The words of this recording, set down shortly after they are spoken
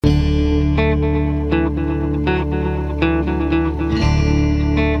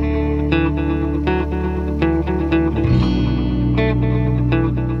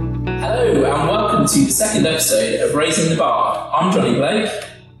episode of Raising the Bar. I'm Johnny Blake.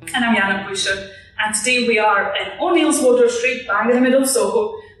 And I'm Jana Buscher. And today we are in O'Neill's Wardour Street, bang in the middle of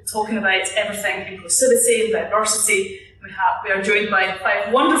Soho, talking about everything inclusivity and diversity. We are joined by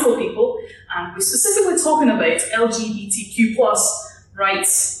 5 wonderful people, and we're specifically talking about LGBTQ+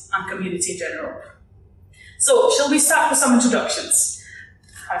 rights and community in general. So, shall we start with some introductions?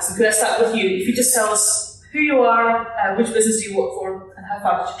 Harrison, could I start with you? If you just tell us who you are, which business you work for, and how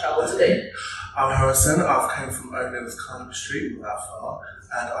far did you travel today? I'm Harrison. I've come from O'Neill's Carnaby Street, not that far,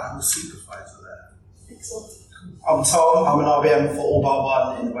 and I'm the supervisor there. Excellent. I'm Tom. I'm an RBM for All Bar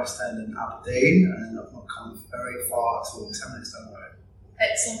One in the West End in Aberdeen, and I've not come very far at all, 10 minutes down the road.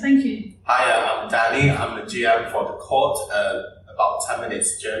 Excellent, thank you. Hi, I'm Danny. I'm the GM for the court, about 10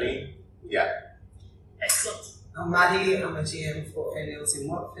 minutes journey. Yeah. Excellent. I'm Maddie. I'm a GM for O'Neill's in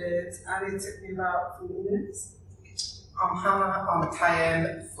Watford, and it took me about 40 minutes. I'm Hannah. I'm a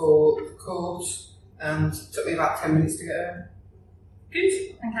KM for the court, and it took me about 10 minutes to get home. Good.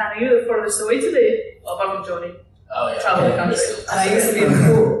 And Hannah, you're the furthest away today, apart from Johnny. Oh yeah. Travel the country. I used to be in the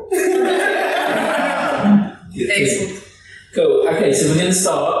court. Excellent. Cool. Okay, so we're going to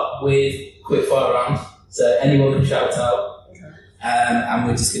start with quick fire round. So anyone can shout out. Okay. And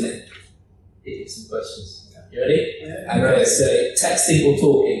we're just going to hit you some questions. You ready? Yeah. Okay, so texting or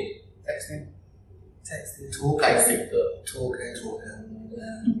talking? Texting. Talking. Talking.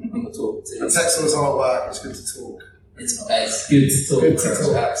 I'm a talk too. Text was hard work, it's good to talk. It's good to talk. Good to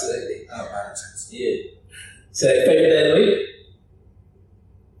talk. Absolutely. Oh, man, text. Yeah. So, favourite day of the week?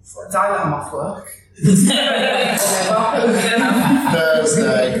 Day that I'm off work.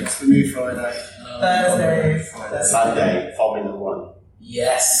 Thursday, it's the new Friday. Thursday. Sunday, Formula 1.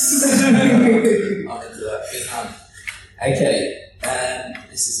 Yes. I'm into that. Good man. Okay,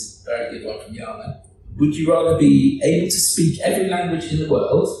 this is a very good one from Yana. Would you rather be able to speak every language in the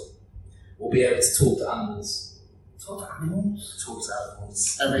world or be able to talk to animals? Talk to animals. Talk to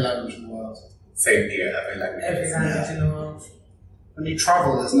animals. Every language in the world. Same here, every language. Every language in the world. When you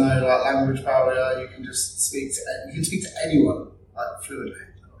travel, there's no language barrier. You can just speak to anyone fluently.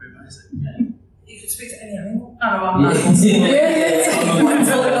 That would be amazing. You can speak to any animal. I know, I'm animals. I'm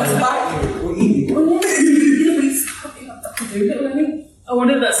telling us about you. Or you. I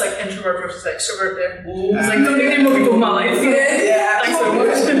wonder if that's like introvert versus extrovert there. It's like, don't need any more people in my life. Yeah. Thanks so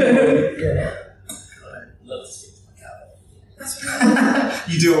much. Yeah. Love to speak to my cat.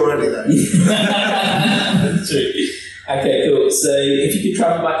 You do already, though. True. Okay, cool. So, if you could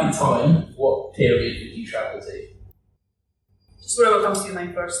travel back in time, what period would you travel to? Just whatever comes to your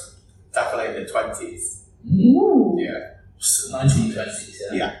mind first. Definitely the 20s. Ooh. Yeah. 1920s,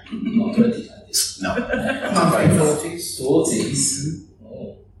 Yeah. Not 2020s. No. 1940s. 40s.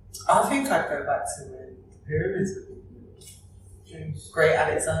 Oh. I think I'd go back to when the pyramids were built. Great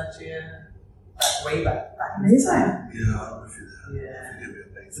Alexandria. Way back in the time. Yeah, I'm with you there. Yeah. I think it'd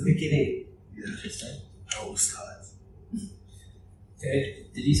be The amazing. beginning. Yeah. Interesting. Old styles. Okay.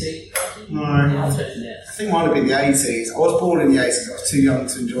 Did you say? No. Yeah, I was expecting it. I think mine would be the 80s. I was born in the 80s. I was too young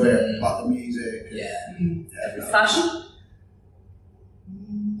to enjoy it, like the music. Yeah. Fashion?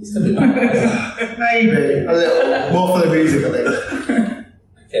 It's coming back. Maybe. A little. More for the music, I think.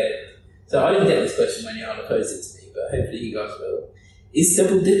 Okay. So I didn't get this question when Johanna posed it to me, but hopefully you guys will. Is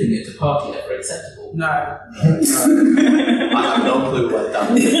double dipping at a party ever acceptable? No. I have no clue what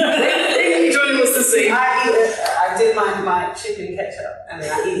that is. Johnny wants to say. I eat it. I did my chicken ketchup, and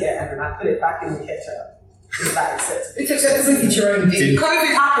then I eat it, and then I put it back in the ketchup. Is that acceptable? Because that doesn't eat your own thing.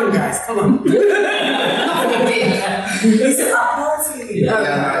 COVID happened, guys. Come on. It's a party.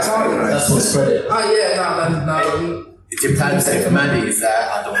 Yeah, it's fine. That's what's spread it. Oh yeah, no. It depends if Maddie is there,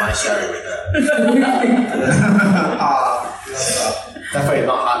 I don't mind sharing with her. Definitely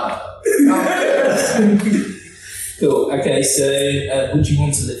not Hannah. Cool. Okay, so would you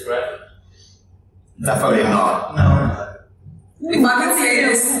want to live forever? Definitely not. No. If I could say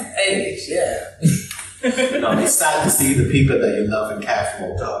this age, yeah. No, it's sad to see the people that you love and care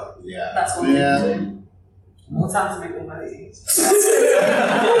for die. Yeah. That's one Yeah. thing. More time to make more money.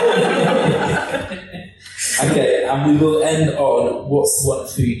 Okay, and we will end on what's one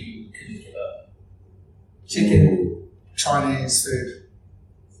food you couldn't give up? Chicken. Chinese food.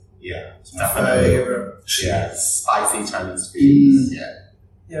 Yeah. My Definitely. favourite. Yeah. Spicy Chinese food. Yeah.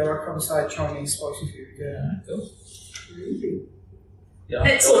 Yeah, I come side Chinese spicy food. Yeah. Cool. Really? Yeah.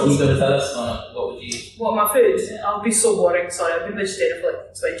 Excellent. You got to tell us, Anna, what would you? What, my food? I'll be so boring, sorry. I've been vegetarian for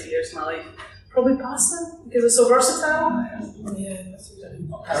like 20 years of my life. Probably pasta, because it's so versatile. Yeah, that's exactly.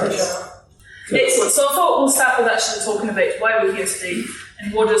 Excellent. So I thought we'll start with actually talking about why we're here today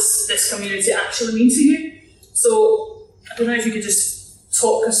and what does this community actually mean to you. So I don't know if you could just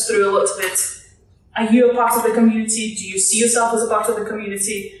talk us through a little bit Are you a part of the community? Do you see yourself as a part of the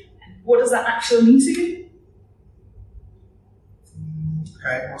community? And what does that actually mean to you?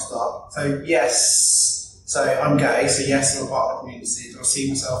 Okay, I'll start. So yes, so I'm gay, so yes, I'm a part of the community. Do I see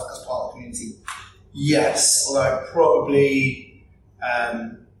myself as part of the community? Yes, although I probably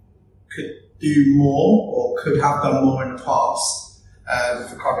could do more or could have done more in the past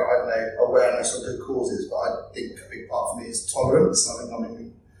for kind of, I don't know, awareness of good causes, but I think a big part for me is tolerance. I think I'm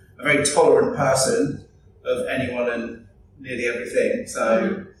a very tolerant person of anyone and nearly everything,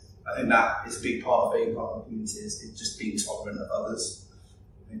 so I think that is a big part of being part of the community, is just being tolerant of others.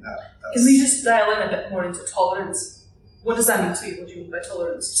 I think that's... Can we just dial in a bit more into tolerance? What does that mean to you? What do you mean by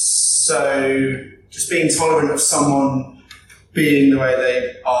tolerance? So, just being tolerant of someone being the way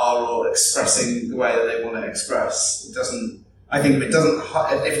they are or expressing the way that they want to express. It doesn't. I think if it doesn't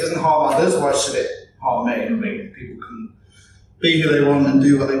harm others, why should it harm me? I think people can be who they want and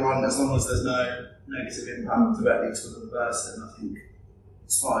do what they want as long as there's no negative impact directly to another person. I think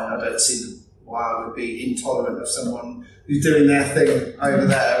it's fine. I don't see why I would be intolerant of someone who's doing their thing over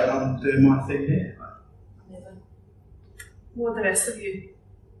there and I'm doing my thing here. What are the rest of you?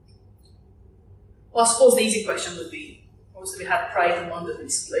 Well, I suppose the easy question would be, obviously we had Pride in London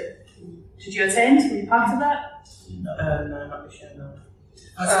recently. Did you attend? Were you part of that? No, not this year, no.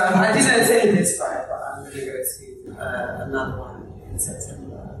 I didn't attend this Pride, but I'm going to go to another one in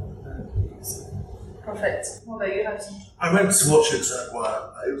September. Perfect. What about you, Harrison? I went to watch it at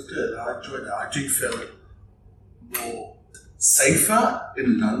work. It was good. I enjoyed it. I do feel more safer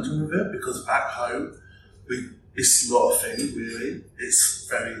in London with it because back home, it's not a thing really. It's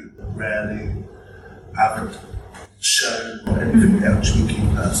very rarely haven't shown or anything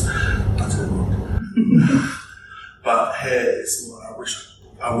LGBT plus. I don't know. But here it's more,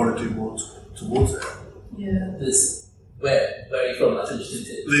 I want to do more towards it. Yeah. Where are you from? That's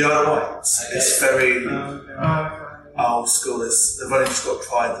interesting. The Isle of Wight. It's very old school. They've only just got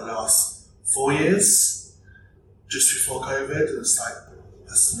Pride the last 4 years, just before COVID, and it's like,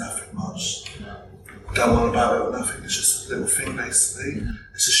 there's nothing much going on about it or nothing. It's just a little thing basically.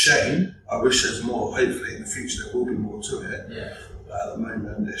 It's a shame. I wish there was more. Hopefully in the future there will be more to it. Yeah. But at the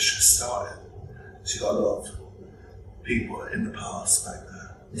moment it's just started. So you've got a lot of people in the past back there.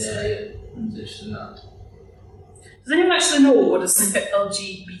 Yeah. I'm interested in that. Does anyone actually know what does the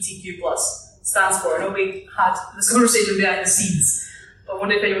LGBTQ plus stands for? I know we had this conversation behind the scenes, but I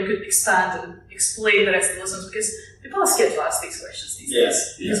wonder if anyone could expand and explain the rest of the listeners, because people are scared to ask these questions these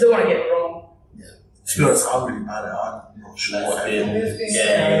days. Because they don't want to get it wrong. To be honest, I'm really bad at it. I'm not sure what Lesbian,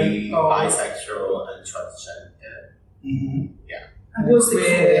 gay, bisexual, and transgender. And what's the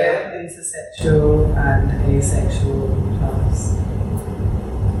queer, intersexual, and asexual plus.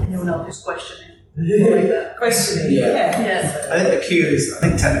 Anyone else who's questioning? Questioning, Yeah. I think the Q is,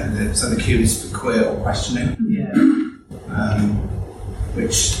 technically, so the Q is for queer or questioning. Yeah.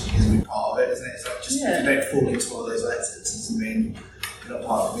 Which is a big part of it, isn't it? So just Yeah. if you don't fall into one of those letters, it doesn't mean you're not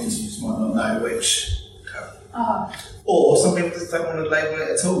part of the community, you just might not know which. Or some people just don't want to label it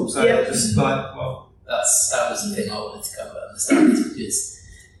at all, so they're just like, well. That was the thing I wanted to cover, understand, because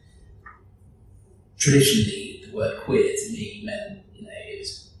traditionally the word queer to me meant, it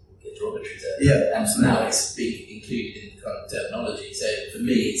was a derogatory term. Yeah, and now it's being included in the kind of terminology. So for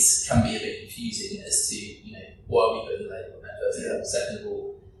me, it can be a bit confusing as to, why we put the label on that first of all. Second of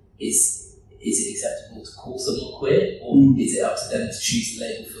all, is it acceptable to call someone queer, or is it up to them to choose the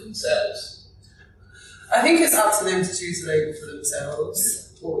label for themselves? I think it's up to them to choose a label for themselves,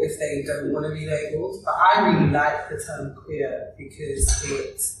 or if they don't want to be labelled. But I really like the term queer because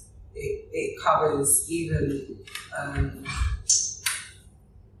it covers even.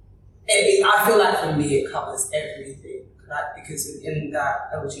 I feel like for me it covers everything. Like, because within that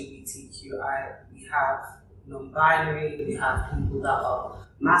LGBTQI we have non-binary, we have people that are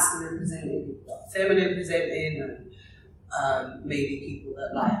masculine presenting, people that are feminine presenting, and maybe people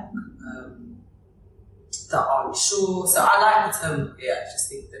that that aren't sure. So I like the term queer. I just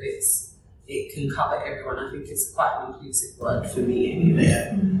think that it can cover everyone. I think it's quite an inclusive word for me anyway.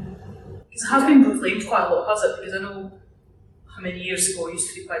 Yeah. It has been proclaimed quite a lot, has it? Because I know how many years ago it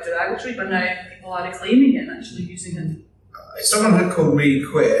used to be quite derogatory, but now people are reclaiming it and actually using it. If someone had called me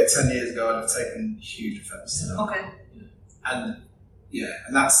queer 10 years ago, I'd have taken huge offence to that. Okay. And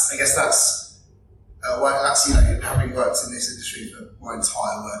I guess that's having worked in this industry for my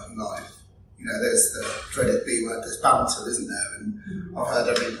entire working life. There's the dreaded B word, there's banter, isn't there? And I've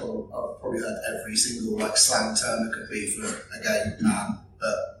probably heard every single slang term that could be for a gay man,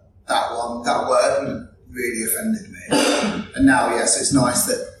 but that word really offended me. And now, yes, it's nice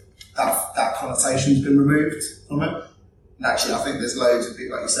that connotation's been removed from it. And actually, I think there's loads of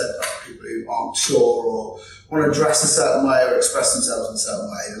people, like you said, like people who aren't sure or want to dress a certain way or express themselves in a certain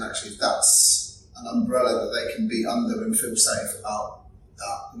way. And actually, if that's an umbrella that they can be under and feel safe about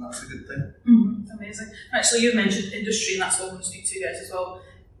that, then that's a good thing. Amazing. Actually, you mentioned industry, and that's what I want to speak to you guys as well.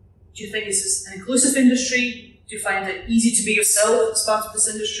 Do you think this is an inclusive industry? Do you find it easy to be yourself as part of this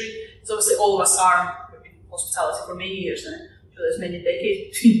industry? Because obviously all of us are in hospitality for many years now. There's many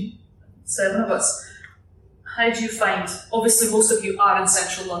decades between 7 of us. How do you find, obviously most of you are in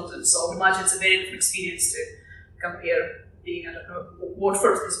central London, so I would imagine it's a very different experience to compare being, I don't know,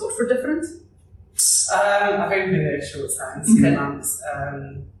 Watford. Is Watford different? I've only been there a short time, 2 months.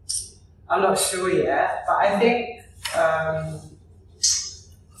 I'm not sure yet, but I think,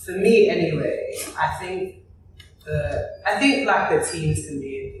 for me anyway, I think like the teams can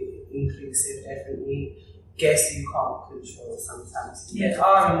be inclusive, definitely. Guess you can't control sometimes. They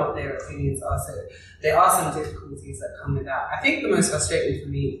are and what their opinions are. So there are some difficulties that come with that. I think the most frustrating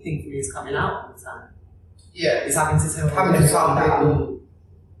thing for me is coming out all the time. Yeah. Is having to tell everyone that I'm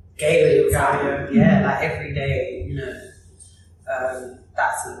gay or like every day, you know.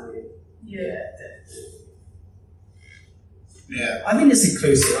 That's annoying. Yeah. Definitely. Yeah, I think it's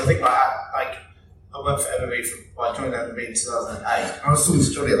inclusive. I think I worked for MME I joined MME in 2008. I was talking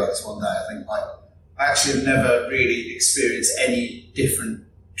to Johnny about this one day. I think I actually have never really experienced any different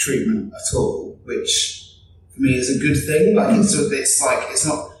treatment at all, which for me is a good thing. Like it's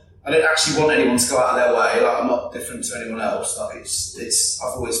not. I don't actually want anyone to go out of their way. Like I'm not different to anyone else. Like it's.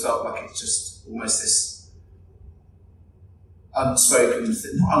 I've always felt like it's just almost this unspoken,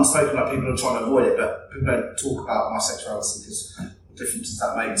 like people are trying to avoid it, but people don't talk about my sexuality because what difference does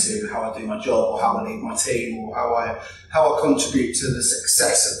that make to how I do my job or how I lead my team or how I contribute to the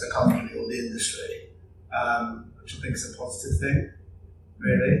success of the company or the industry, which I think is a positive thing,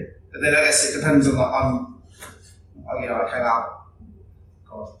 really. But then I guess it depends on I came out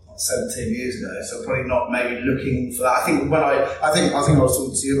 17 years ago, so probably not maybe looking for that. I think I was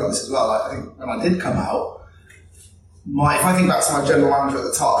talking to you about this as well. Like, I think when I did come out, if I think back to my general manager at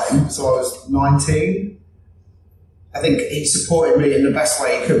the time, so I was 19, I think he supported me in the best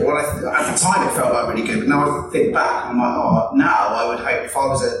way he could. At the time it felt like really good, but now I think back, I'm like, now I would hope if I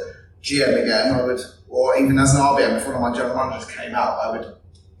was a GM again, or even as an RBM, if one of my general managers came out, I would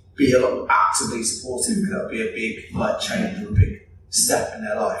be a lot actively supportive because that would be a big change or a big step in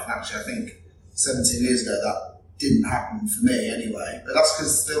their life. And actually I think 17 years ago that didn't happen for me anyway, but that's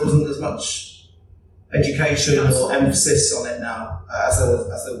because there wasn't as much education or emphasis on it now as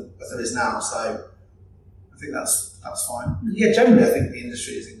there is now. So I think that's fine. Yeah, generally I think the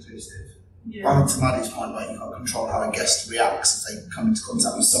industry is inclusive. Yeah. I think to Maddie's point, like you can't control how a guest reacts if they come into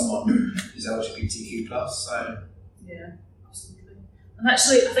contact with someone who's LGBTQ+. So yeah, absolutely. And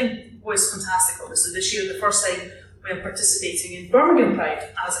actually, I think what is fantastic, obviously, this year, the first time we are participating in Birmingham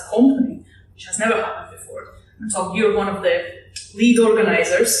Pride as a company, which has never happened before. And Tom, you're one of the lead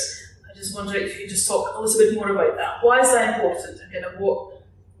organisers. I just wonder if you could just talk a little bit more about that. Why is that important, and kind of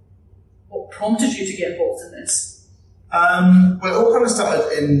what prompted you to get involved in this? Well, it all kind of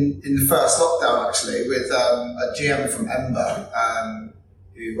started in the first lockdown, actually, with a GM from Ember,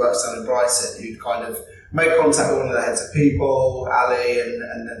 who works down in Brighton, who kind of made contact with one of the heads of people, Ali,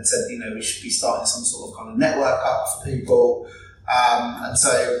 and then said, we should be starting some sort of kind of network up for people. And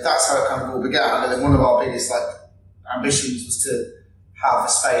so that's how it kind of all began. And then one of our biggest ambitions was to have a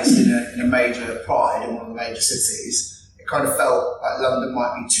space in a major pride in one of the major cities. It kind of felt like London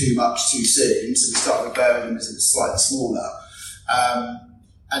might be too much too soon, so we started with Birmingham as it was slightly smaller.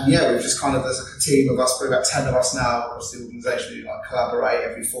 And yeah, we've just kind of, there's like a team of us, probably about 10 of us now across the organisation who collaborate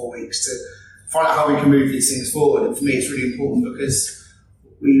every 4 weeks to find out how we can move these things forward. And for me, it's really important because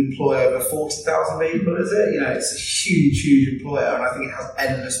we employ over 40,000 people, is it? It's a huge, huge employer, and I think it has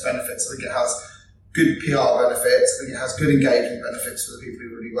endless benefits. I think it has good PR benefits. I think it has good engagement benefits for the people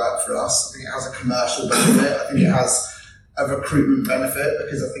who really work for us. I think it has a commercial benefit. I think it has a recruitment benefit,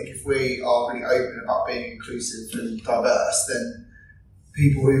 because I think if we are really open about being inclusive and diverse, then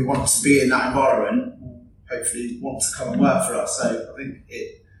people who want to be in that environment will hopefully want to come and work for us. So I think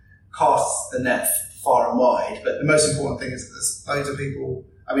it casts the net far and wide. But the most important thing is that there's loads of people.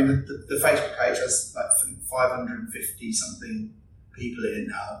 I mean, the Facebook page has 550 something people in it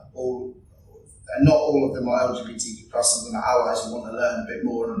now. And not all of them are LGBTQ+, some of them are allies who want to learn a bit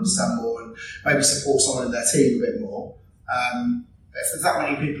more and understand more and maybe support someone in their team a bit more. If there's that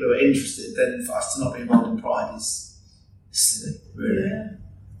many people who are interested, then for us to not be involved in Pride is silly, really. Yeah.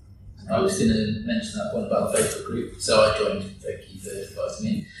 I was going to mention that one about the Facebook group, so I joined. Thank you for inviting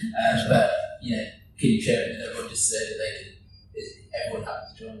me. But can you share it with everyone just so that everyone happy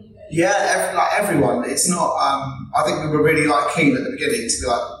to join? Yeah, everyone. It's not. I think we were really keen at the beginning to be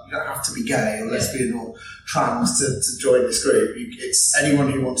like, you don't have to be gay or lesbian or trans to join this group. It's anyone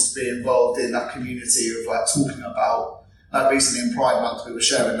who wants to be involved in that community of talking about. Recently in Pride Month, we were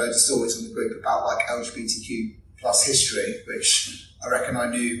sharing loads of stories on the group about LGBTQ plus history, which I reckon I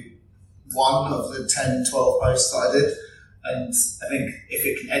knew one of the 10, 12 posts that I did. And I think if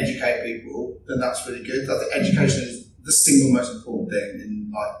it can educate people, then that's really good. I think education is the single most important thing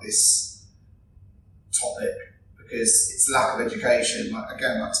in this topic, because it's lack of education.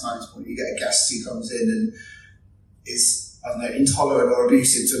 Again, to Maddie's point, you get a guest who comes in and is, I don't know, intolerant or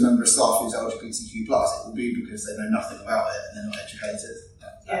abusive to a member of staff who's LGBTQ+, it will be because they know nothing about it and they're not educated.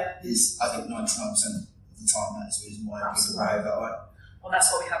 That is, I think, 99% of the time, that is the reason why people behave that way. Well, that's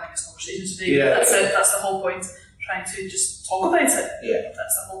why we're having this conversation today. Yeah. That's the whole point, trying to just talk about it. Yeah.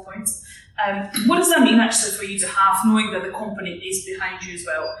 That's the whole point. What does that mean actually for you to have, knowing that the company is behind you as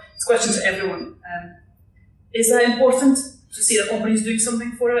well? It's a question to everyone. Is that important to see that companies doing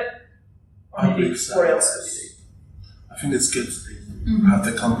something for it? Or maybe what else could you do? I think it's good to have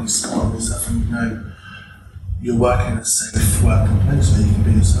the company support this. I think you're working in a safe working place where you can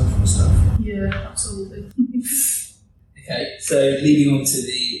be yourself and stuff. Yeah, absolutely. Okay, so leading on to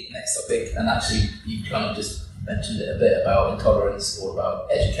the next topic, and actually you kind of just mentioned it a bit about intolerance or about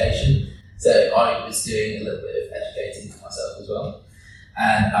education. So I was doing a little bit of educating for myself as well,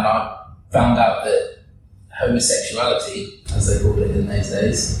 and I found out that homosexuality, as they called it in those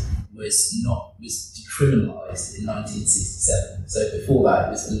days, was decriminalised in 1967. So before that,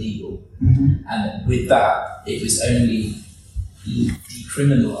 it was illegal, and with that, it was only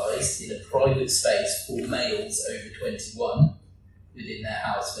decriminalised in a private space for males over 21 within their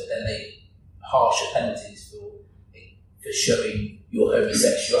house, but then they harsher penalties for showing your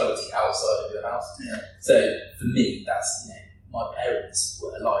homosexuality outside of your house. Yeah. So for me, that's, my parents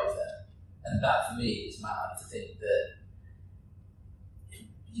were alive then, and that for me is mad to think that,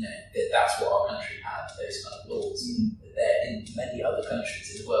 that that's what our country had, those kind of laws. That there in many other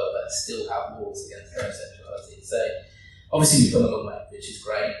countries in the world that still have laws against homosexuality. So obviously we've come a long way, which is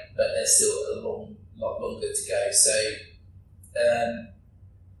great, but there's still a lot longer to go. So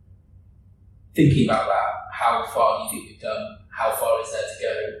thinking about that, how far do you think we've done? How far is there to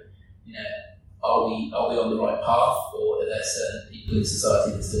go? Are we on the right path, or are there certain people in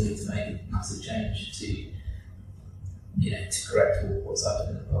society that still need to make a massive change to correct what's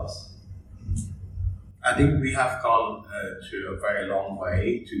happened in the past? I think we have gone to a very long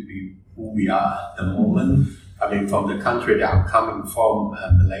way to be who we are at the moment. I mean, from the country that I'm coming from,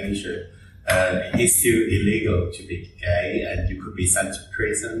 Malaysia, it's still illegal to be gay, and you could be sent to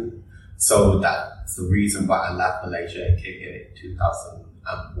prison. So that's the reason why I left Malaysia and came here in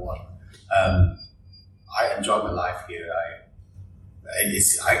 2001. I enjoy my life here.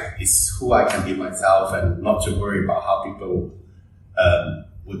 It's who I can be myself, and not to worry about how people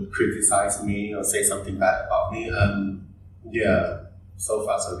would criticize me or say something bad about me. So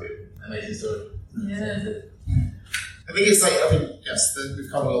far so good. Amazing story. Yeah. I think yes, we've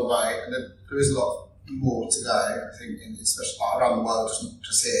come a long way, and there is a lot more to go. I think, especially around the world,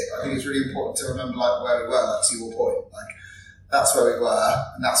 just here. I think it's really important to remember where we were. To your point, that's where we were,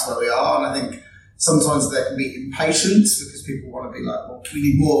 and that's where we are. And I think sometimes there can be impatience because people want to be like, well, we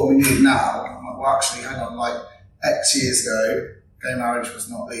need more, we need it now. And I'm like, well, actually, hang on, X years ago, gay marriage was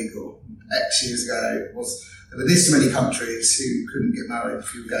not legal. X years ago, there were this many countries who couldn't get married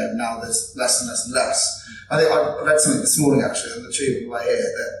if you were gay. Now there's less and less and less. I think I read something this morning actually on the tube on the way here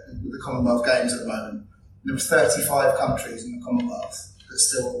that with the Commonwealth Games at the moment, there was 35 countries in the Commonwealth that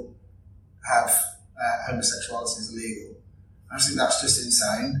still have homosexuality as illegal. I just think that's just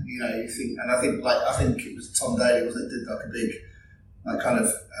insane. You think, and I think it was Tom Daley that did a big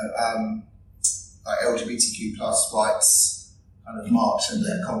LGBTQ plus rights kind of march and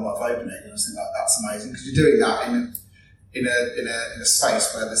the Commonwealth opening. I just think that's amazing because you're doing that in a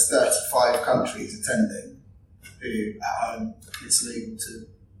space where there's 35 countries attending who at home it's legal to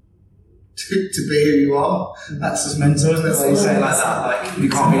be who you are. That's just mental, isn't it? When you say it like that, you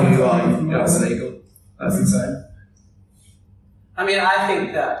can't be who you are, that's illegal. That's insane. I mean, I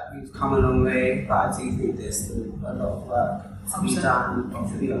think that we've come a long way, but I do think there's still a lot of work to be done,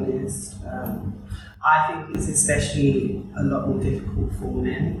 to be honest. I think it's especially a lot more difficult for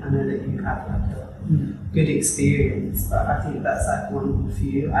men. I know that you have a good experience, but I think that's one for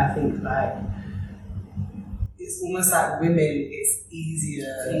you. I think it's almost like women, it's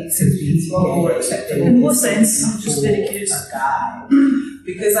easier to be more acceptable. In what sense? I'm just very curious. A guy.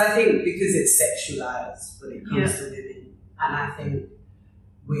 Because it's sexualized when it comes to women. And I think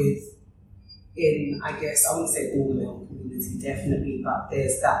I wouldn't say all male communities, community, definitely, but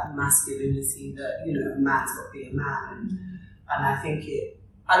there's that masculinity that, you know, a man's got to be a man. And I think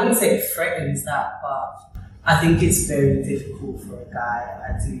I wouldn't say it threatens that, but I think it's very difficult for a guy.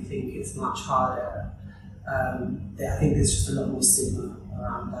 I do think it's much harder. I think there's just a lot more stigma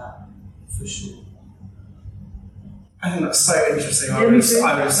around that, for sure. I think that's so interesting. I would have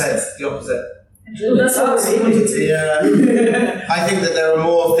said the opposite. That's what I wanted to. Yeah. I think that there are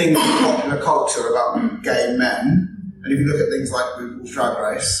more things in popular culture about gay men. And if you look at things like RuPaul's Drag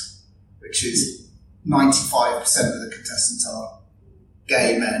Race, which is 95% of the contestants are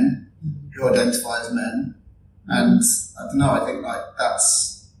gay men who identify as men. And I don't know, I think like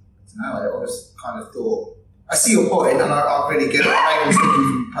that's, I don't know, I always kind of thought, I see your point, and I really get it. I'm speaking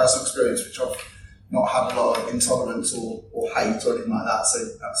from personal experience, which I've not had a lot of intolerance or hate or anything like that, so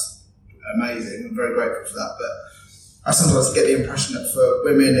that's amazing. I'm very grateful for that. But I sometimes get the impression that for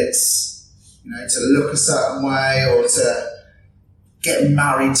women it's, you know, to look a certain way or to get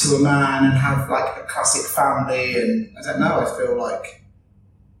married to a man and have like a classic family, and I don't know, I feel like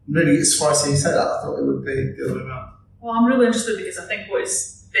I'm really surprised you said that. I thought it would be the other way around. Well, I'm really interested because I think what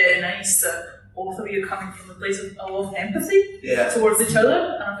is very nice to both of you coming from a place of a lot of empathy towards each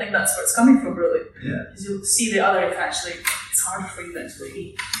other, and I think that's where it's coming from, really. Yeah. Because you'll see the other, it actually, it's harder for you than it's for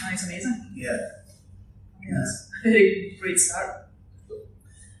me. And it's amazing. Yeah. It's a very great start.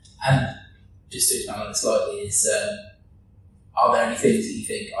 And just to expand on it slightly, is are there any things that you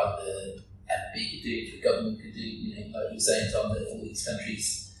think either FB could do, the government could do, you know, like you were saying, Tom, that all these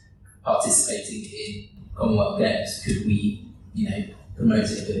countries participating in Commonwealth Games, could we, you know, promote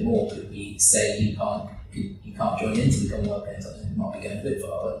it a bit more? Could we say you can't join into the Commonwealth Games? I think it might be going a bit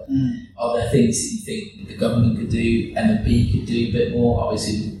far, but are there things that you think the government could do, MMB could do a bit more?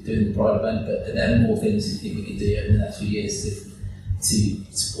 Obviously we're doing the Pride event, but are there more things you think we could do over the next few years to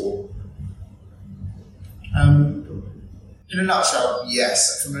support? In a nutshell,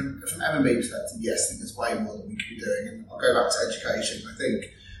 yes. From an MMB perspective, yes, I think there's way more that we could be doing. And I'll go back to education. I think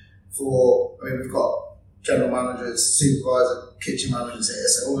we've got general managers, supervisors, kitchen managers here,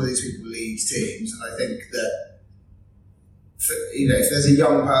 so all of these people lead teams, and I think that, you know, if there's a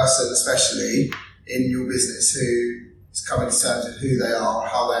young person, especially in your business, who is coming to terms with who they are,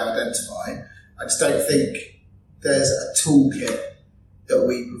 how they identify, I just don't think there's a toolkit that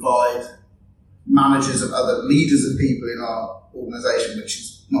we provide managers of other leaders of people in our organisation, which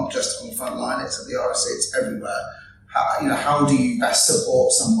is not just on the front line, it's at the RSC, it's everywhere. How do you best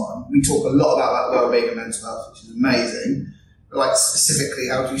support someone? We talk a lot about like well-being and mental health, which is amazing. But like specifically,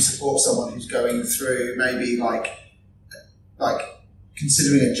 how do you support someone who's going through maybe like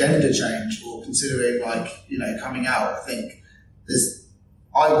considering a gender change or considering like, you know, coming out? I think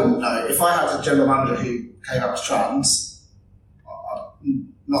I wouldn't know. If I had a general manager who came up as trans,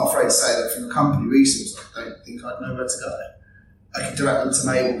 I'm not afraid to say that from a company resource, I don't think I'd know where to go. I could direct them to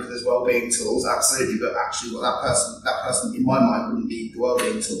Mabel because there's wellbeing tools, absolutely, but actually what that person in my mind wouldn't need the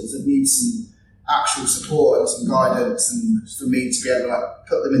wellbeing tools. It needs some actual support and some guidance, and for me to be able to like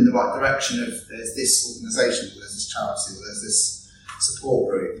put them in the right direction of there's this organisation, or there's this charity, or there's this support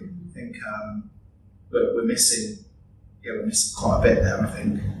group. I think we're missing quite a bit there, I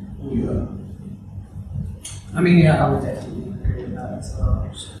think. Yeah. I mean, yeah, I would definitely agree with that as well.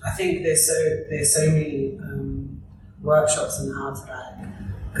 I think there's so many workshops on how to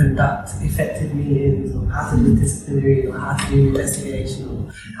like conduct effective meetings, or how to do disciplinary, or how to do investigation,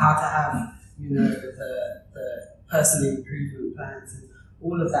 or how to have, you know, the personal improvement plans and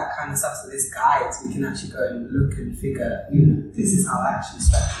all of that kind of stuff. So there's guides we can actually go and look and figure, you know, this is how I actually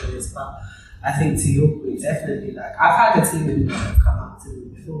structure this. But I think to your point, definitely, like I've had a team member come up to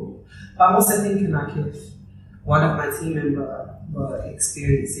me before, but I'm also thinking like if one of my team members were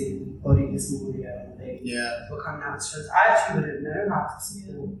experiencing body dysmorphia and they were coming out to shows, I actually wouldn't know how to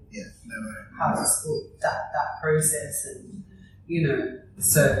support how to support that process, and you know,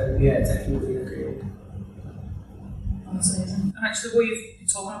 so yeah, definitely agree. That's amazing. And actually what you've been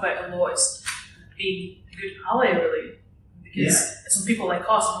talking about a lot is being a good ally, really, because some people like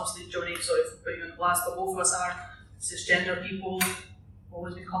us, mostly Jodie, sorry for putting you on the blast, but both of us are cisgender people,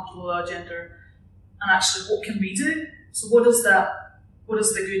 always be comfortable with our gender. And actually, what can we do? So what does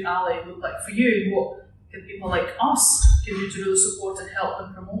the good ally look like for you? What can people like us give you to really support and help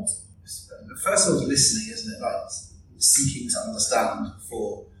and promote? The first one is listening, isn't it? Like seeking to understand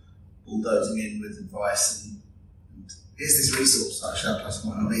before bulldozing in with advice, and here's this resource, actually that person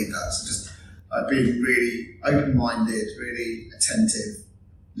might not need that. So just like being really open-minded, really attentive,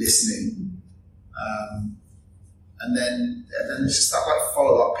 listening. And then it's just that like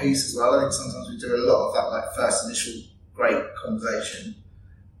follow-up piece as well. I think sometimes we do a lot of that like first initial great conversation.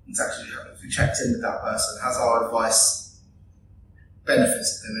 It's actually, if we checked in with that person, has our advice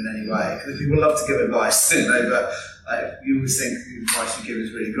benefits them in any way. Because people love to give advice, don't they? But like, you always think the advice you give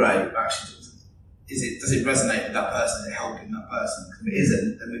is really great, but actually, does it resonate with that person? Is it helping that person? Because if it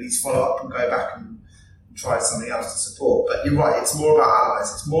isn't, then we need to follow up and go back and try something else to support. But you're right, it's more about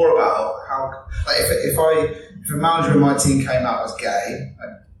allies. It's more about how, like, if a manager in my team came out as gay, I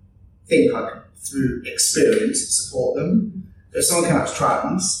think I could, through experience, support them. But if someone came out as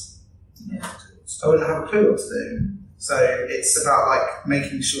trans, I wouldn't have a clue what to do. So it's about like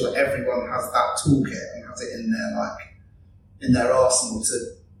making sure that everyone has that toolkit and has it in their in their arsenal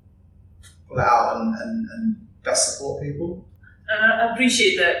to pull it out and best support people. And I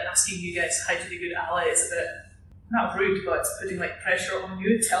appreciate that asking you guys how to be good ally is a bit, not rude, but it's putting like pressure on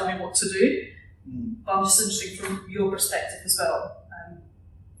you, tell me what to do. But I'm just interested from your perspective as well.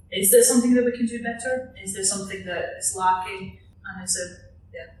 Is there something that we can do better? Is there something that is lacking? And is it,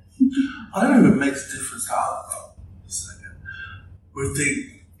 I don't know if it makes a difference how, with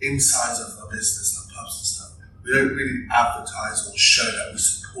the insides of our business and pubs and stuff, we don't really advertise or show that we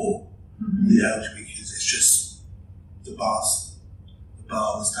support the LGBTQs. It's just the bar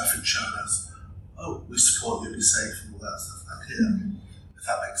was definitely showing us, oh, we support you, be safe and all that stuff like here. If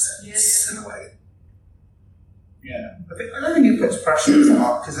that makes sense in a way. Yeah, I don't think it puts pressure on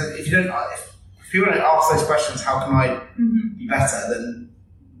that, because if people don't ask those questions, how can I be better, then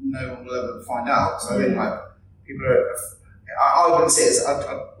no one will ever find out. So I think like people are, I wouldn't see it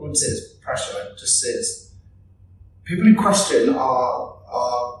as pressure. I just see it as people who question are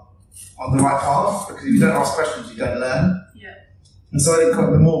on the right path, because if you don't ask questions, you don't learn. Yeah. And so I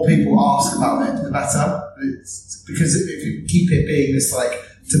think the more people ask about it, the better. Because if you keep it being this like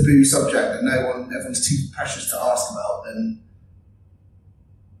taboo subject that everyone's too precious to ask about, then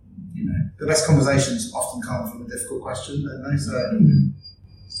the best conversations often come from a difficult question, don't they? So I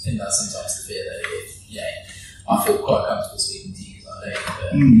think that's sometimes the fear that I feel quite comfortable speaking to you because I know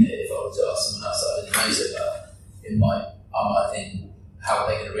you, but if I were to ask someone else that I didn't know so well, I might think, how are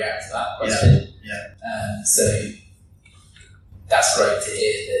they going to react to that question? So that's great to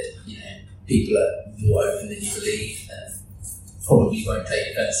hear that people are more open than you believe and probably won't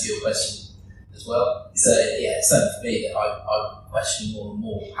take offence to your question as well. So it's something for me that I question more and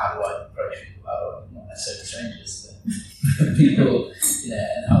more. How do I approach people? Not necessarily strangers, but people,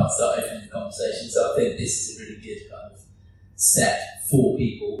 and how I start opening the conversation. So I think this is a really good kind of step for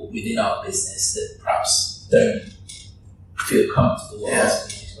people within our business that perhaps don't feel comfortable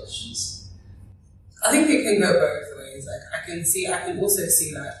asking these questions. I think it can go both ways. Like I can also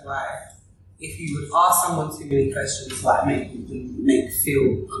see like why if you would ask someone too many questions, like make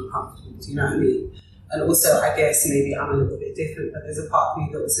feel uncomfortable. Do you know what I mean? And also, I guess maybe I'm a little bit different, but there's a part of me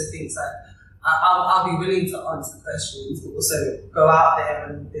that also thinks like I'll be willing to answer questions, but also go out there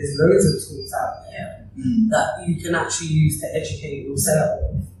and there's loads of tools out there that you can actually use to educate yourself.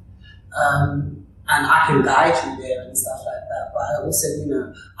 And I can guide you there and stuff like that. But I also,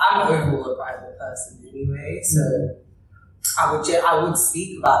 I'm overall a private person anyway, so I would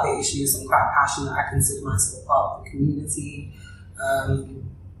speak about the issues. I'm quite passionate. I consider myself part of the community.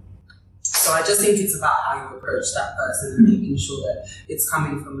 So I just think it's about how you approach that person and making sure that it's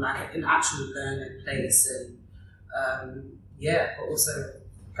coming from like an actual learning place and but also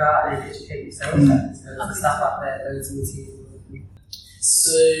go out and educate yourself. There's stuff out there, loads of material.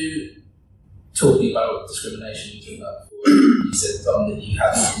 So talking about discrimination, you said, Tom, that you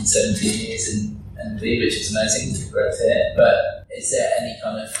haven't in 17 years in NV, which is amazing, great to hear. But is there any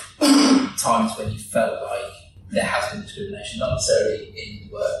kind of times when you felt like there has been discrimination, not necessarily in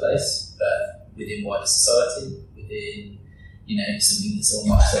the workplace, but within wider society, within, something that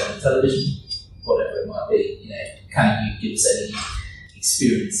someone might say on television, whatever it might be, can you give us any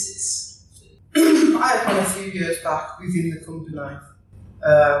experiences? I had one a few years back within the company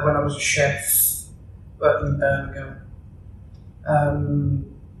when I was a chef working in Birmingham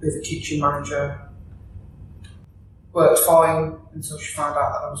with a kitchen manager. Worked fine until she found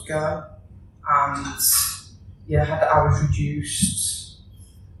out that I was gay, and had the hours reduced.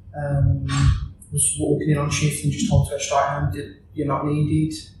 Was walking in on shift and just told her straight home that you're not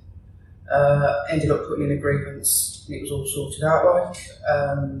needed. Ended up putting in a grievance and it was all sorted out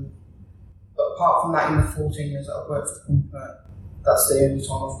but apart from that, in the 14 years that I've worked for the company, that's the only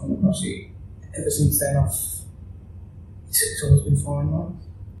time I've come across it. Ever since then, it's always been fine.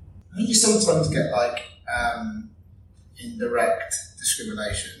 I think you sometimes get like indirect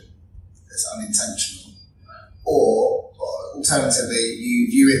discrimination that's unintentional, or alternatively, you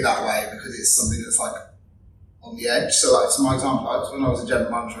view it that way because it's something that's like on the edge. So, like, my example, when I was a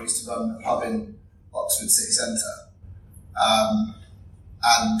general manager, I used to run a pub in Oxford City Centre,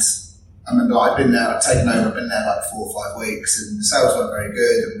 and I remember I'd been there, I'd taken over, I'd been there like 4 or 5 weeks, and the sales weren't very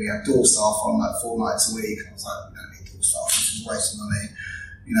good, and we had door staff on like 4 nights a week. And I was like, we don't need door staff, this is a waste of money.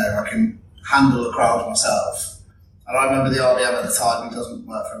 You know, I can handle a crowd myself. And I remember the RBM at the time, who doesn't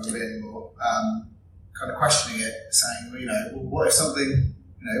work for everybody anymore, kind of questioning it, saying, well, you know, well, what if something,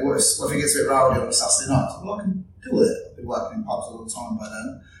 you know, what if it gets a bit rowdy on a Saturday night? I was like, well, I can deal with it. I've been working in pubs all the time by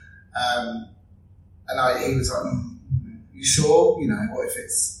then. He was like, you sure? You know, what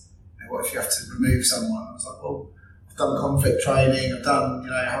if you have to remove someone? I was like, well, I've done conflict training, I've done, you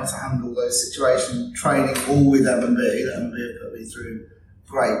know, how to handle those situations, training all with M&B. The M&B have put me through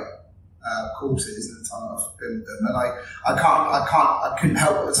great courses in the time I've been with them. And I couldn't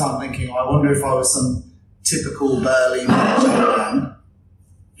help at the time thinking, I wonder if I was some typical burly man,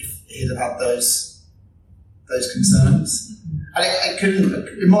 if he'd have had those concerns. And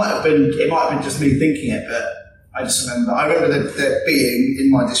it might have been just me thinking it, but I remember there being in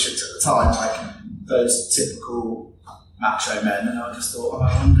my district at the time like those typical macho men, and I just thought,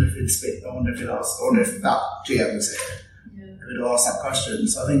 I wonder if that GM was here. Who would ask that question.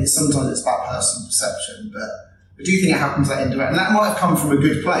 So I think sometimes it's about personal perception, but I do think it happens like indirect, and that might have come from a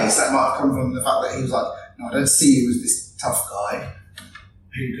good place. That might have come from the fact that he was like, no, I don't see you as this tough guy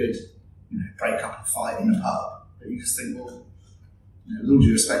who could, you know, break up a fight in a pub. But you just think, well, you know, with all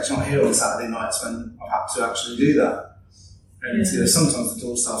due respect, you're not here on Saturday nights when I've had to actually do that. And you know, sometimes the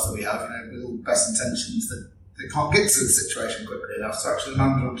door staff that we have, you know, with all the best intentions, that they can't get to the situation quickly enough. So actually, the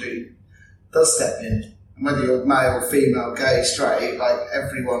manager on duty does step in. And whether you're male, female, gay, straight, like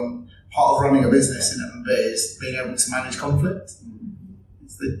everyone, part of running a business in M&B is being able to manage conflict.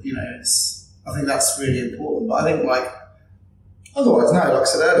 I think that's really important. But I think, like, otherwise, no, like I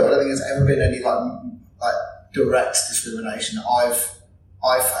said earlier, I don't think there's ever been any like direct discrimination that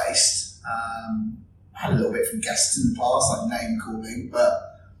I've faced. I had a little bit from guests in the past, like name calling, but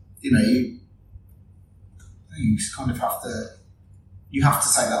you know, you just kind of have to take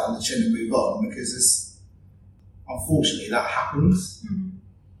that on the chin and move on, because unfortunately that happens. Mm-hmm.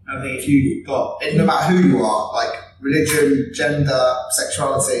 And I think if you've got, no matter who you are, like religion, gender,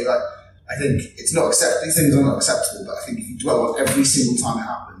 sexuality, like I think it's not acceptable. These things are not acceptable, but I think if you dwell on every single time it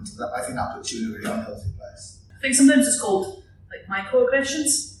happens, I think that puts you in a really unhealthy place. I think sometimes it's called like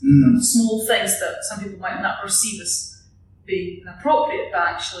microaggressions, small things that some people might not perceive as being inappropriate, but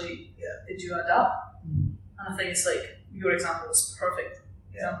actually they do add up. And I think it's like your example was a perfect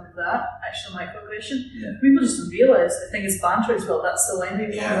example of that, actual microaggression. Yeah. People just don't realise. I think it's banter as well. That's the line we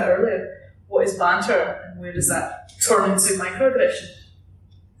were talking about earlier. What is banter, and where does that turn into microaggression?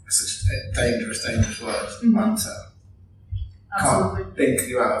 It's such a dangerous word, banter. Absolutely. Can't think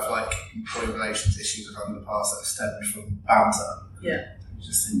you out of like employee relations issues I've had in the past that have stemmed from banter. Yeah. I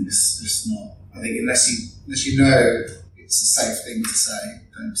just think it's just not. I think unless you know it's a safe thing to say,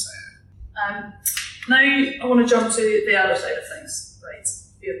 don't say it. Now I want to jump to the other side of things, right?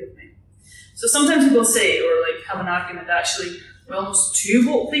 Bear with me. So sometimes people say, or like have an argument that actually we're almost too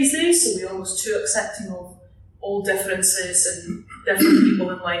woke these days, so we're almost too accepting of all differences and different people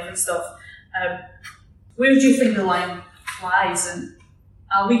in life and stuff. Where do you think the line lies, and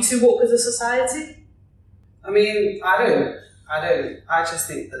are we too woke as a society? I mean, I don't. I just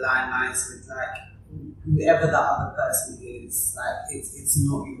think the line lies with like whoever the other person is. Like it's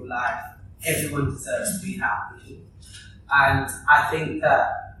not your life. Everyone deserves to be happy, and I think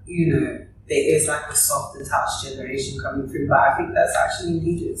that, you know, there is like a softer touch generation coming through, but I think that's actually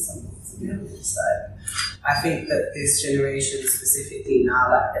needed sometimes, to be honest. Like, I think that this generation specifically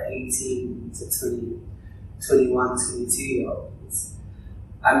now, like the 18 to 20, 21, 22-year-olds,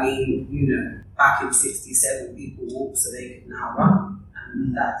 I mean, you know, back in 67, people walked so they could now run,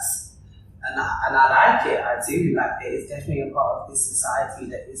 and I like it. I do. Like, there is definitely a part of this society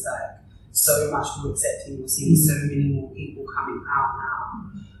that is like so much more accepting. We're seeing so many more people coming out now.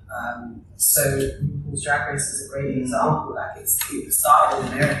 So RuPaul's Drag Race is a great example. Like, it started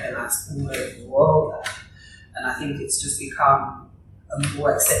in America and that's all over the world. And I think it's just become a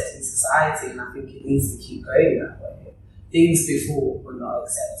more accepting society, and I think it needs to keep going that way. Things before were not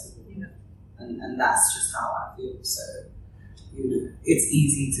acceptable, you know, and that's just how I feel. So, you know, it's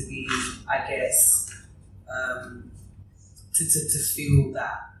easy to be, I guess, to feel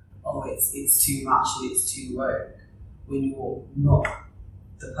that, oh, it's too much and it's too woke, when you're not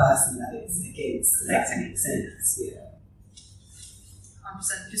the person that it's against. Does that make sense? Yeah.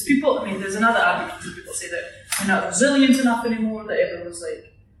 100%. Because people, I mean, there's another argument where people say that we're not resilient enough anymore, that everyone's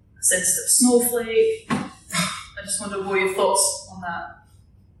like a sensitive snowflake. I just wonder what your thoughts on that.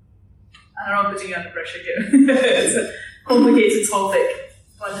 I don't know, I'm putting you under pressure here. It's a complicated topic,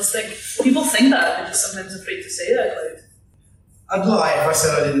 but I just think people think that, they're just sometimes afraid to say it out loud. I'd lie if I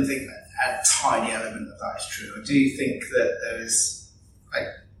said I didn't think a tiny element of that is true. I do think that there is, I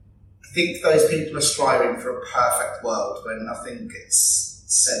think those people are striving for a perfect world where nothing gets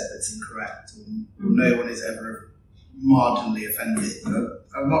said that's incorrect, and no one is ever marginally offended.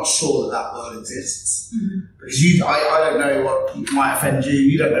 I'm not sure that world exists because I don't know what might offend you.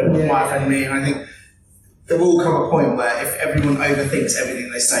 You don't know what might offend me, and I think there will come a point where if everyone overthinks everything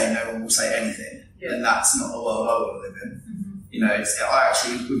they say, no one will say anything, and that's not a world I want to live in. You know, I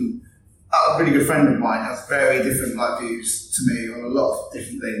actually wouldn't. A really good friend of mine has very different views to me on a lot of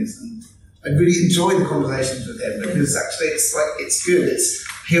different things, and I really enjoy the conversations with him because actually it's good.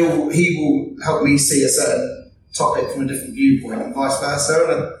 He will help me see a certain topic from a different viewpoint and vice versa.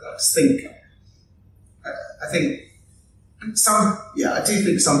 And I just think, I do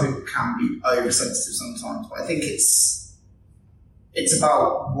think some people can be oversensitive sometimes, but I think it's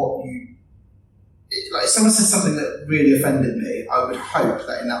about what you. Like if someone says something that really offended me, I would hope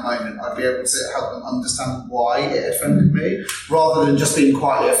that in that moment I'd be able to help them understand why it offended me, rather than just being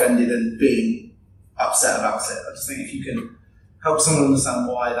quietly offended and being upset about it. I just think if you can help someone understand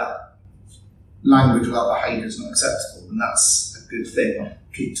why that language or that behaviour is not acceptable, then that's a good thing. I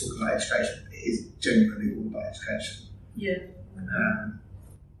keep talking about education. It is genuinely all about education. Yeah.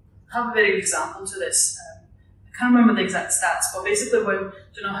 I have a very good example to this. I can't remember the exact stats, but basically do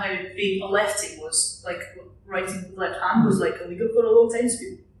you know how being a lefty was, like writing with the left hand was like illegal for a long time, so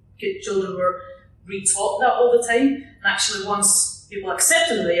children were re-taught that all the time, and actually once people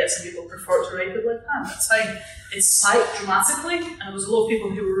accepted that, yes, some people prefer to write with the left hand, that's fine. It spiked dramatically, and there was a lot of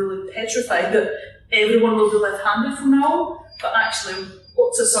people who were really petrified that everyone will be left-handed from now on, but actually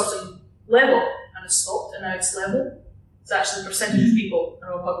got to a certain level, and it stopped, and now it's level. So actually the percentage of people in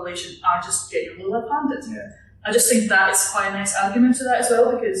our population are just genuinely left-handed. Yeah. I just think that is quite a nice argument to that as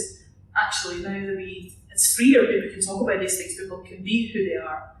well, because actually now that it's freer, people can talk about these things, people can be who they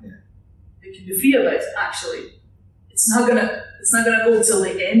are. Yeah. They can be free about it. Actually, it's not gonna go till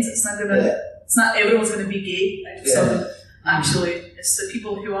the end. It's not everyone's gonna be gay out of sudden. Actually, it's the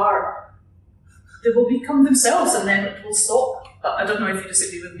people who are, they will become themselves, and then it will stop. But I don't know if you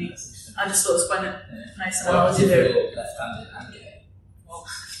disagree with me. I just thought it was quite a nice analogy there. Left-handed and gay. Well,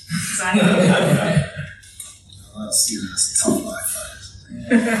 exactly. That's a tough life,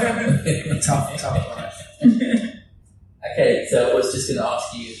 tough life. Okay, so I was just going to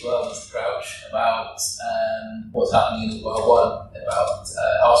ask you as well, Mr. Crouch, about what's happening in the World One, about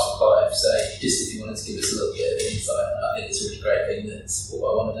Arsenal Clive. So, just if you wanted to give us a little bit of insight, I think it's a really great thing that's what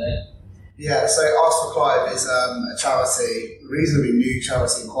I want to do. Yeah, so Arsenal Clive is a charity, reasonably new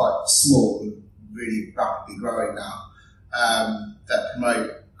charity, quite small, really rapidly growing now, that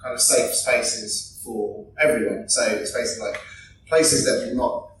promote kind of safe spaces for everyone. So it's basically like places that will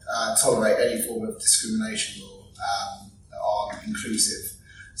not tolerate any form of discrimination or that are inclusive.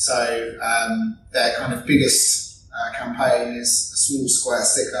 So their kind of biggest campaign is a small square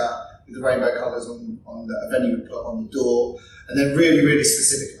sticker with the rainbow colours on the venue would put on the door, and they're really, really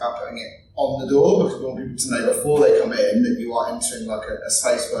specific about putting it on the door because we want people to know before they come in that you are entering like a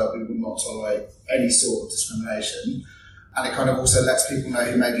space where we will not tolerate any sort of discrimination. And it kind of also lets people know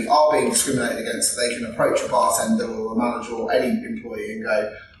who maybe are being discriminated against, so they can approach a bartender or a manager or any employee and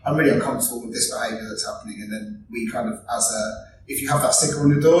go, I'm really uncomfortable with this behaviour that's happening. And then we kind of, if you have that sticker on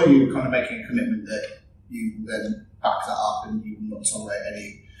your door, you're kind of making a commitment that you will then back that up and you will not tolerate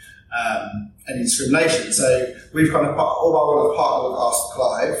any discrimination. So we've kind of all I want to partner with Arsenal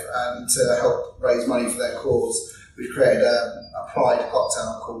Clive to help raise money for their cause. We've created a pride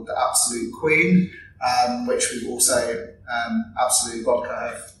cocktail called the Absolute Queen, which we've also Absolute Vodka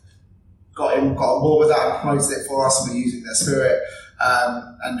have got on board with that and promoted it for us, and we're using their spirit.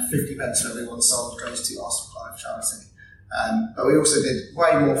 And 50 pence for everyone sold goes to Arsenal Clive charity. But we also did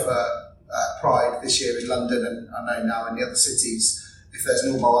way more for Pride this year in London, and I know now in the other cities, if there's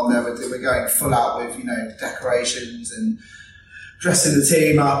an all on there, we're going full out with decorations and dressing the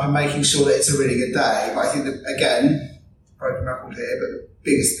team up and making sure that it's a really good day. But I think that, again, broken record here, but the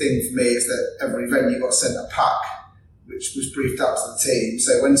biggest thing for me is that every venue got sent a pack which was briefed out to the team.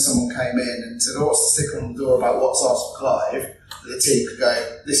 So when someone came in and said, what's the sticker on the door about what's Arsenal Clive, the team could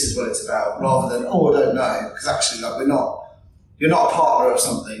go, this is what it's about, rather than, I don't know. Because actually, you're not a partner of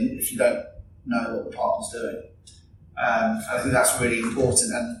something if you don't know what the partner's doing. And I think that's really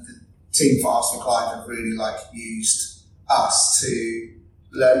important. And the team for Arsenal Clive have really used us to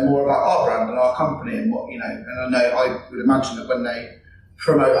learn more about our brand and our company and what, and I know, I would imagine that when they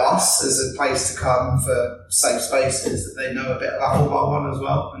promote us as a place to come for safe spaces, that they know a bit about All Bar One as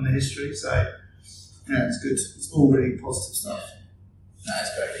well and the history. So, it's good. It's all really positive stuff. Yeah. No,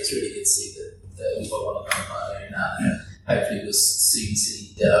 it's great. It's really good to see that All Bar One are kind of doing that. hopefully we'll soon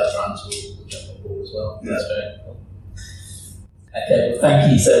see the other brands will jump on board as well. Yeah. That's very cool. Okay, well,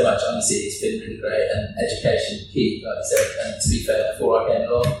 thank you so much. Honestly, it's been really great, and education key, like you said. And to be fair, before I came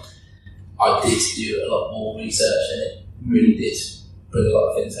along, I did do a lot more research, and it really did bring a lot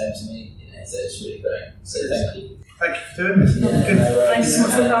of things home to me. You know, so it's really great. So thank you. Thank you for doing this. Yeah, Good. no worries. Thanks so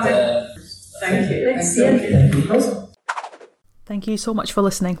much for coming. Thank you. Thanks, Thank you. Ian. Thank you so much for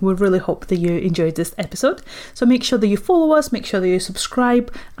listening. We really hope that you enjoyed this episode. So make sure that you follow us, make sure that you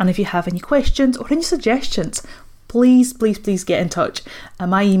subscribe, and if you have any questions or any suggestions, please get in touch.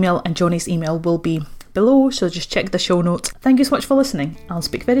 My email and Johnny's email will be below, so just check the show notes. Thank you so much for listening. I'll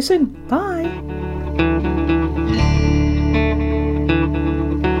speak very soon. Bye.